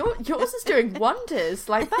 wow, yours is doing wonders.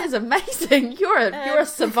 Like, that is amazing. You're a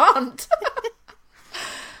savant.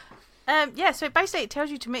 So basically it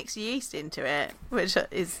tells you to mix yeast into it, which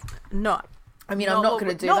is not... I mean, I'm not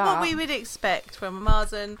going to do that. Not what we would expect from a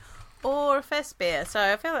Marzen or a Festbier. So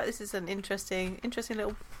I feel like this is an interesting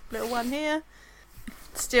little one here.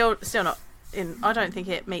 Still not in... I don't think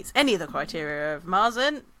it meets any of the criteria of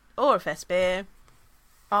Marzen or a Festbier.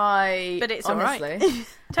 But it's honestly, alright.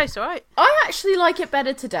 Tastes alright. I actually like it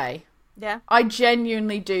better today. Yeah. I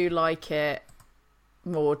genuinely do like it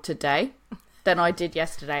more today than I did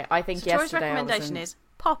yesterday. I think yesterday Troy's recommendation is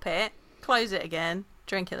pop it, close it again,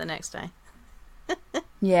 drink it the next day.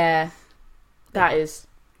 Yeah. That is.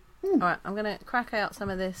 Alright, I'm going to crack out some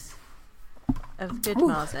of this of good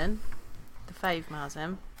Marzen. The fave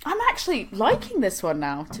Marzen. I'm actually liking this one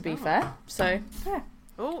now, to be fair. So, yeah.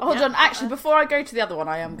 Hold yeah. on. Actually, before I go to the other one,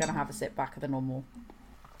 I am going to have a sip back of the normal.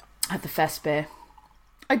 At the Festbier.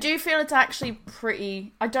 I do feel it's actually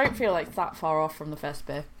pretty... I don't feel like it's that far off from the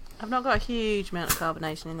Festbier. I've not got a huge amount of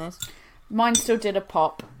carbonation in this. Mine still did a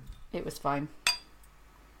pop. It was fine.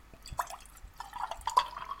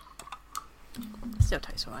 Still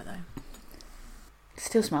tastes alright though.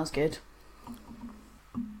 Still smells good.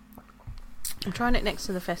 I'm trying it next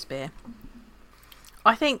to the Festbier.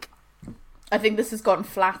 I think this has gotten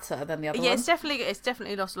flatter than the other one. Yeah, it's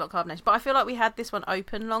definitely lost a lot of carbonation. But I feel like we had this one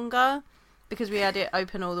open longer because we had it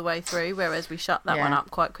open all the way through, whereas we shut that one up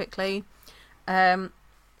quite quickly.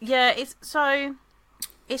 It's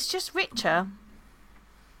just richer,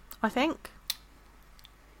 I think.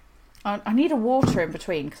 I need a water in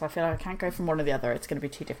between because I feel like I can't go from one or the other. It's going to be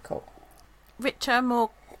too difficult. Richer,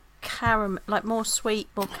 more caramel, like more sweet,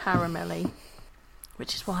 more caramelly,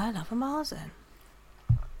 which is why I love a Marzen.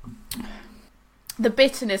 The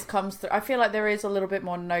bitterness comes through. I feel like there is a little bit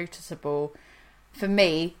more noticeable. For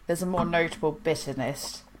me, there's a more notable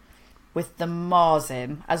bitterness with the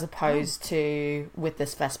Marzen as opposed to with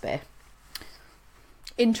this Festbier.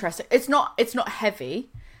 Interesting. It's not heavy,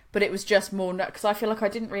 but it was just more because I feel like I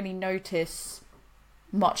didn't really notice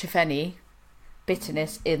much, if any,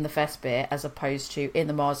 bitterness in the Festbier as opposed to in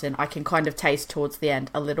the Marzen. I can kind of taste towards the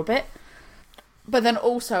end a little bit. But then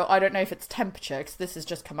also, I don't know if it's temperature, because this has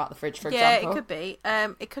just come out the fridge, for example. Yeah, it could be.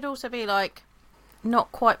 It could also be, like,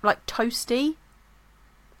 not quite, like, toasty.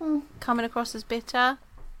 Coming across as bitter.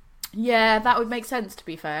 Yeah, that would make sense, to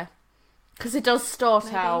be fair. Because it does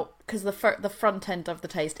start out, because the front end of the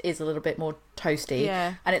taste is a little bit more toasty.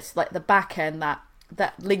 Yeah. And it's, like, the back end, that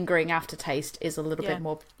lingering aftertaste is a little bit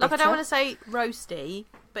more bitter. Like, I don't want to say roasty,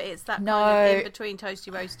 but it's that kind of in between toasty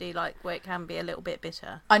roasty, like where it can be a little bit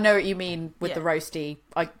bitter. I know what you mean with the roasty.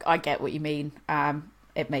 I get what you mean.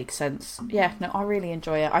 It makes sense. Yeah, no, I really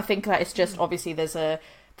enjoy it. I think that it's just obviously there's a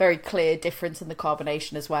very clear difference in the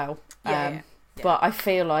carbonation as well. But I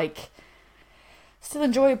feel like still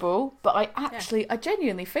enjoyable. But I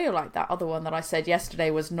genuinely feel like that other one that I said yesterday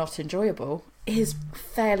was not enjoyable is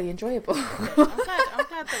fairly enjoyable. I'm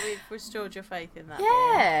glad that we've restored your faith in that.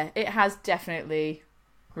 Yeah, it has definitely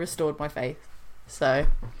restored my faith. So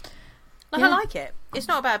I like it. It's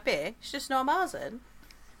not a bad beer. It's just not a Marzen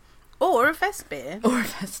or a Festbier.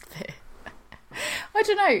 I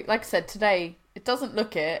don't know. Like I said today, it doesn't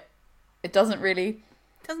look it. It doesn't really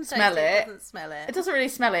smell it. It doesn't smell it. It doesn't really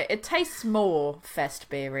smell it. It tastes more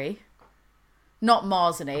Festbiery, not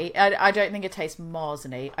Marzen-y. I don't think it tastes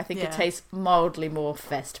Marzen-y. I think it tastes mildly more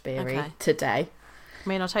Festbiery today. I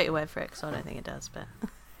mean, I'll take your word for it because I don't think it does, but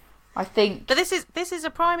I think. But this is a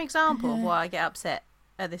prime example of why I get upset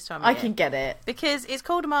at this time of year. I can get it because it's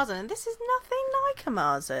called a Marzen, and this is nothing like a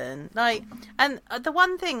Marzen. Like, and the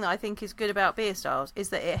one thing that I think is good about beer styles is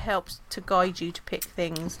that it helps to guide you to pick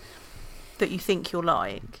things that you think you'll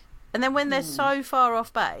like, and then when they're so far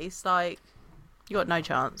off base, like, you got no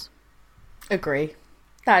chance. Agree.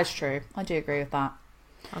 That is true. I do agree with that.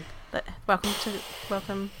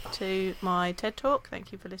 Welcome to my TED Talk.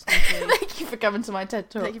 Thank you for listening to Thank you for coming to my TED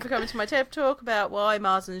Talk. Thank you for coming to my TED Talk about why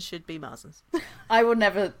Marzens should be Marzens. I will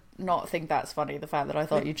never not think that's funny, the fact that I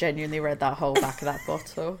thought you genuinely read that whole back of that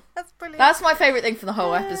bottle. That's brilliant. That's my favourite thing from the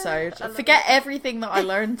whole episode. Forget everything that I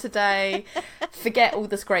learned today. Forget all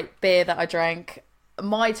this great beer that I drank.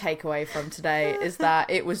 My takeaway from today is that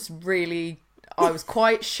it was really... I was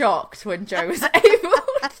quite shocked when Joe was able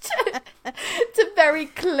to very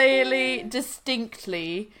clearly,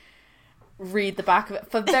 distinctly read the back of it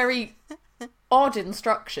for very odd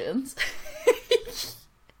instructions.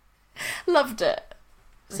 Loved it.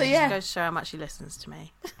 So It goes to show how much he listens to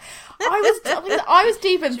me. I was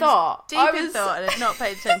deep in thought. And had not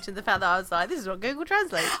paid attention to the fact that I was like, this is what Google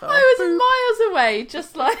translates for. I was miles away,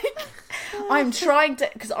 just like... I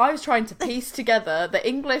was trying to piece together the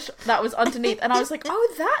English that was underneath, and I was like,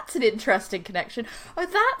 oh, that's an interesting connection. Oh,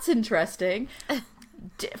 that's interesting.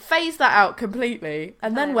 Phase that out completely,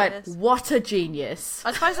 and then went, what a genius.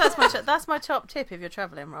 I suppose that's my top tip if you're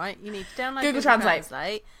travelling, right? You need to download Google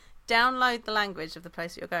Translate, download the language of the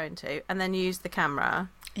place that you're going to, and then use the camera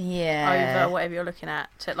over whatever you're looking at.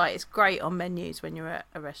 It's great on menus when you're at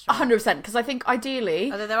a restaurant. 100%, because I think ideally...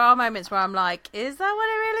 Although there are moments where I'm like, is that what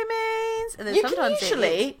it really means? And then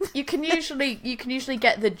you can usually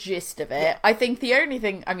get the gist of it. Yeah. I think the only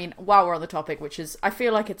thing, I mean, while we're on the topic, which is, I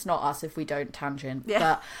feel like it's not us if we don't tangent,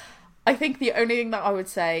 but I think the only thing that I would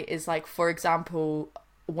say is, like, for example,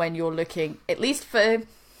 when you're looking, at least for...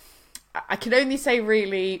 I can only say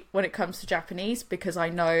really when it comes to Japanese, because I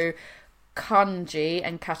know kanji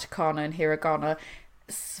and katakana and hiragana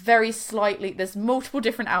very slightly, there's multiple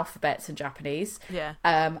different alphabets in Japanese,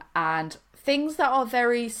 and things that are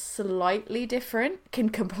very slightly different can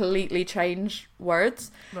completely change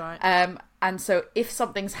words, right? And so if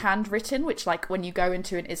something's handwritten, which, like, when you go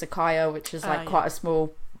into an izakaya, which is like quite a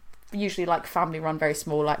small, usually like family run, very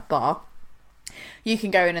small, like, bar, you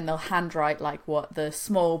can go in and they'll handwrite like what the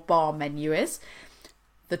small bar menu is.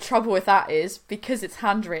 The trouble with that is, because it's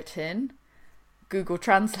handwritten, Google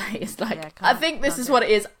Translate is like, Yeah, I think this is what it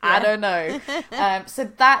is. I don't know. So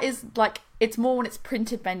that is like, it's more when it's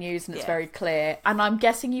printed menus and it's very clear. And I'm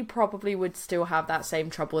guessing you probably would still have that same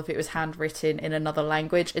trouble if it was handwritten in another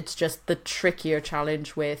language. It's just the trickier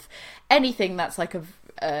challenge with anything that's like a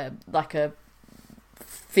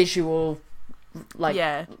visual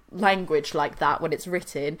language like that when it's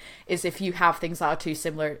written, is if you have things that are too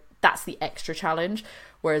similar, that's the extra challenge.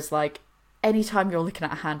 Whereas like anytime you're looking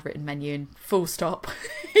at a handwritten menu and full stop,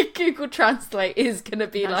 Google Translate is gonna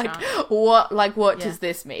be what does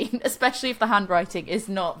this mean, especially if the handwriting is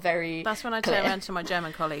not very That's when I clear. turn around to my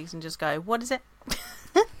German colleagues and just go, what is it?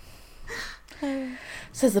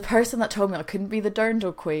 Says the person that told me I couldn't be the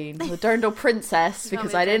dirndl queen, the dirndl princess,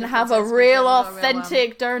 because I didn't have a princess real because you're not a real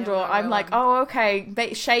authentic one. dirndl. You're not a I'm real like, one. oh,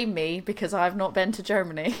 okay, shame me because I've not been to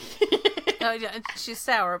Germany. Oh, yeah, she's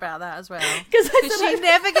sour about that as well. Because She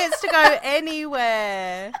never gets to go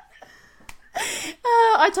anywhere.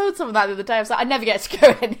 I told someone that the other day. I was like, I never get to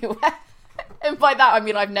go anywhere. And by that, I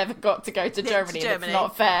mean I've never got to go to Germany. And it's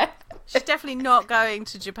not fair. She's definitely not going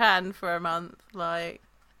to Japan for a month. Like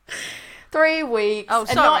 3 weeks. Oh, and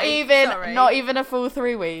sorry. not even a full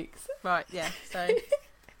 3 weeks. Right, yeah. So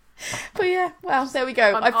But yeah, well, there we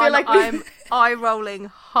go. I'm eye rolling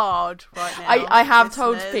hard right now. I have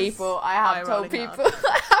told listeners. people. I have told Eye-rolling people.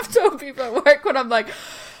 I have told people at work when I'm like,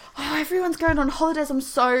 oh, everyone's going on holidays. I'm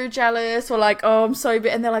so jealous. Or like, oh, I'm so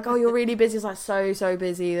busy. And they're like, oh, you're really busy. It's like, so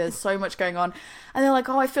busy. There's so much going on. And they're like,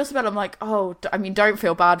 oh, I feel so bad. I'm like, oh, don't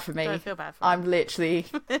feel bad for me. Don't feel bad for me. I'm literally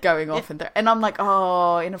going off. And I'm like,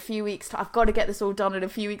 oh, in a few weeks' time, I've got to get this all done in a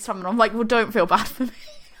few weeks' time. And I'm like, well, don't feel bad for me.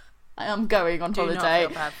 I am going on holiday not feel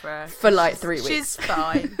bad for her. for like 3 weeks. She's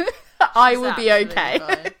fine. I She's will be absolutely okay.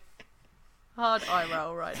 fine. Hard eye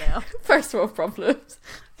roll right now. First world problems.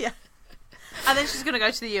 Yeah. And then she's going to go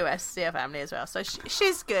to the US to see her family as well. So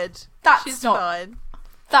she's good. That's she's not- fine.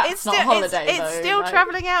 That's not holiday, It's though. still like-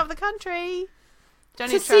 travelling out of the country. Don't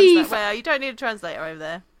To need a see translator. Well, you don't need a translator over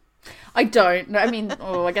there. I don't. No, I mean,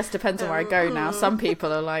 I guess it depends on where I go now. Some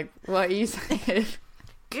people are like, what are you saying?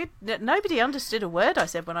 Good. Nobody understood a word I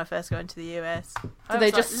said when I first got into the US. Did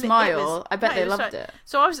they just smile? I bet they was loved it.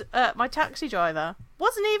 So I was my taxi driver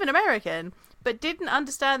wasn't even American, but didn't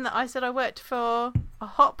understand that I said I worked for a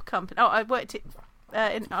hop company. Oh, I worked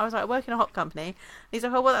I was like, I work in a hop company. And he's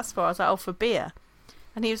like, oh, what that's for? I was like, oh, for beer.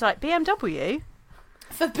 And he was like, BMW?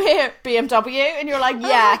 For beer, BMW? And you're like,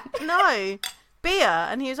 yeah. No, beer.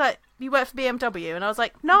 And he was like, you work for BMW? And I was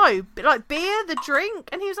like, no, like beer, the drink.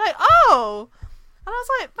 And he was like, oh. And I was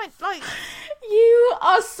like, mate, like, You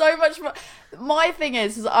are so much more... My thing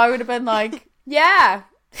is I would have been like, yeah.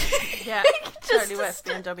 yeah, Just totally to work for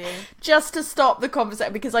BMW. Just to stop the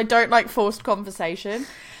conversation, because I don't like forced conversation.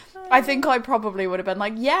 I think I probably would have been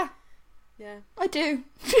like, yeah, Yeah. I do.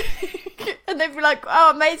 And they'd be like,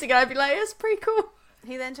 oh, amazing. And I'd be like, it's pretty cool.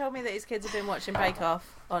 He then told me that his kids have been watching Bake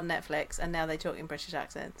Off on Netflix, and now they talk in British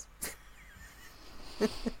accents. And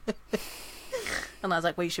I was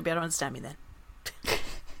like, well, you should be able to understand me then.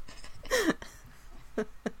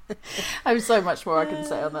 I have so much more I can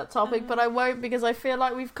say on that topic, but I won't, because I feel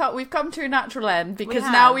like we've come to a natural end, because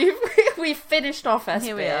now we've finished our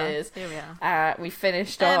Festbiers. Here we are. We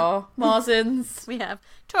finished our Marzens. We have.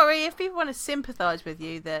 Tori, if people want to sympathise with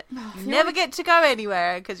you that you never get to go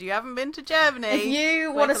anywhere because you haven't been to Germany. If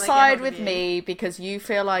you where want to can they get side hold of with you? me because you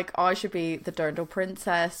feel like I should be the Dirndl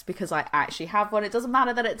princess because I actually have one, it doesn't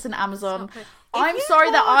matter that it's an Amazon. I'm sorry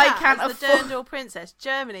that I can't the afford... Dirndl princess.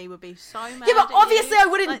 Germany would be so mad. Yeah, but at obviously you. I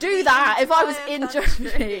wouldn't Like, do the that if I was entire in country.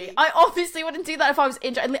 Germany. I obviously wouldn't do that if I was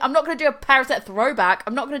in Germany. I'm not going to do a Paris at throwback.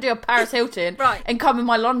 I'm not going to do a Paris Hilton Right. and come in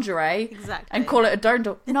my lingerie Exactly. and call it a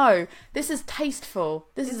Dirndl. No, this is tasteful.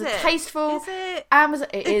 This is a it? tasteful Is it? Amazon.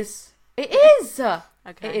 It is. It is. Okay.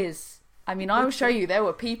 It is. I mean, I will show you. There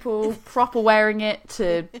were people proper wearing it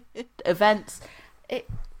to events.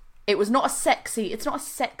 It was not a sexy. It's not a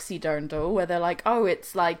sexy dirndl where they're like, oh,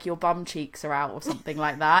 it's like your bum cheeks are out or something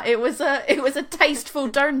like that. It was a tasteful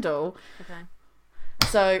dirndl. Okay.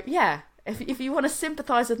 So yeah, if you want to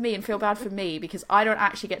sympathise with me and feel bad for me because I don't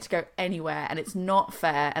actually get to go anywhere and it's not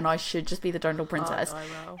fair and I should just be the dirndl princess,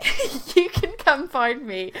 you can come find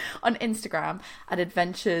me on Instagram at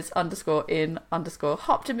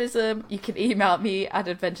adventures_in_hoptimism. You can email me at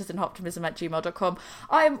adventuresinhoptimism@gmail.com.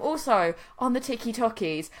 I am also on the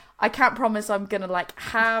TikTokies. I can't promise I'm gonna like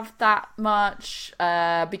have that much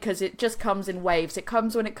because it just comes in waves. It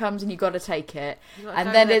comes when it comes and you gotta take it.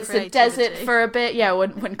 And then it's a desert for a bit. Yeah,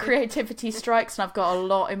 when creativity strikes and I've got a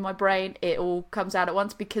lot in my brain, it all comes out at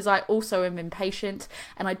once because I also am impatient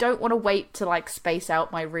and I don't want to wait to like space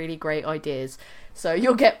out my really great ideas. So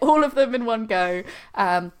you'll get all of them in one go.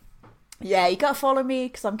 Yeah, you gotta follow me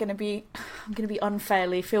because I'm gonna be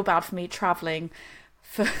unfairly, feel bad for me traveling.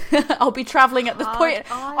 I'll be traveling at the point.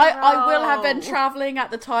 I will have been traveling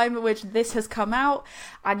at the time at which this has come out,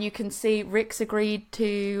 and you can see Rick's agreed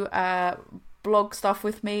to blog stuff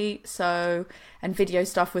with me, and video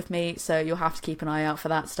stuff with me, so you'll have to keep an eye out for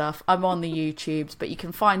that stuff. I'm on the YouTubes, but you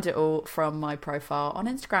can find it all from my profile on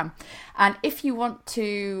Instagram. And if you want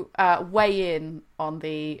to weigh in on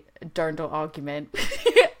the Dirndl argument,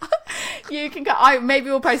 you can go. Maybe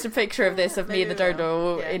we'll post a picture of this of me and the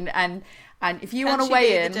Dirndl and if you want to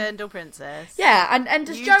weigh in, the Dirndl princess. Yeah, and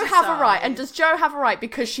does Joe have a right? And does Joe have a right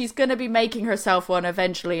because she's going to be making herself one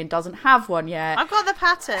eventually and doesn't have one yet? I've got the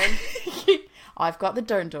pattern. I've got the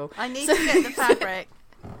Dirndl. I need to get the fabric.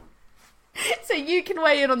 So you can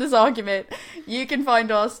weigh in on this argument. You can find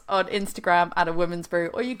us on Instagram at A Woman's Brew,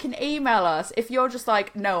 or you can email us. If you're just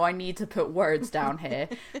like, no, I need to put words down here,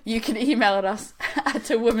 you can email us at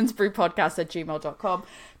awomansbrewpodcast@gmail.com.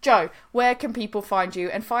 Joe, where can people find you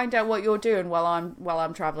and find out what you're doing while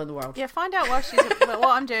I'm travelling the world? Yeah, find out what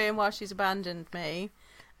I'm doing while she's abandoned me.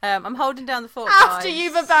 I'm holding down the fort, After guys.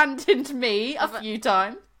 you've abandoned me a few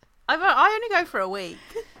times. I only go for a week.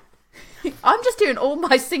 I'm just doing all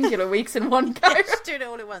my singular weeks in one go. Just doing it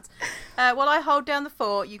all at once. While I hold down the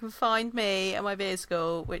fort, you can find me at my beer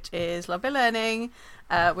school, which is Love Beer Learning.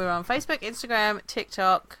 We're on Facebook, Instagram,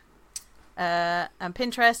 TikTok, and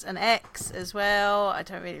Pinterest and X as well. I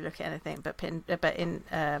don't really look at anything but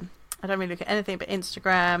I don't really look at anything but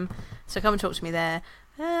Instagram. So come and talk to me there.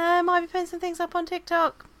 Might be putting some things up on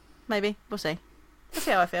TikTok. Had we'll see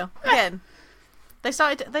how I feel. Again. They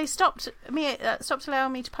stopped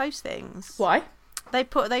allowing me to post things. Why? I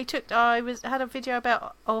had a video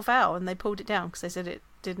about Orval and they pulled it down because they said it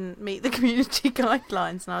didn't meet the community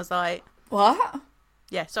guidelines, and I was like, what?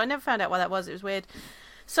 Yeah, so I never found out why that was. It was weird.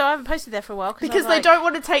 So I haven't posted there for a while because they don't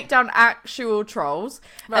want to take down actual trolls,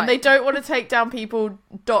 right. And they don't want to take down people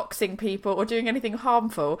doxing people or doing anything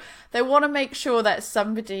harmful. They want to make sure that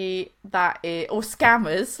somebody or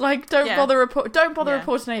scammers don't bother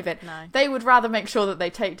reporting anything. No. They would rather make sure that they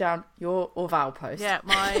take down your Orval post. Yeah,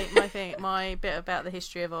 my bit about the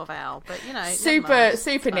history of Orval, but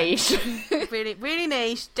super niche, really really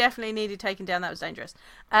niche. Definitely needed taking down. That was dangerous.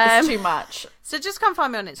 It's too much. So just come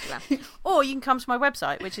find me on Instagram, or you can come to my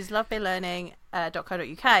website, which is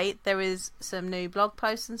lovebeerlearning.co.uk. There is some new blog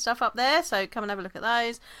posts and stuff up there, so come and have a look at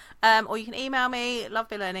those. Or you can email me,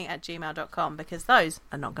 lovebeerlearning@gmail.com, because those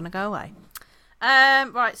are not going to go away.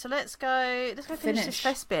 Right, so let's go finish this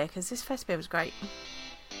Festbier, because this Festbier was great.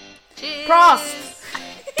 Cheers! Prost!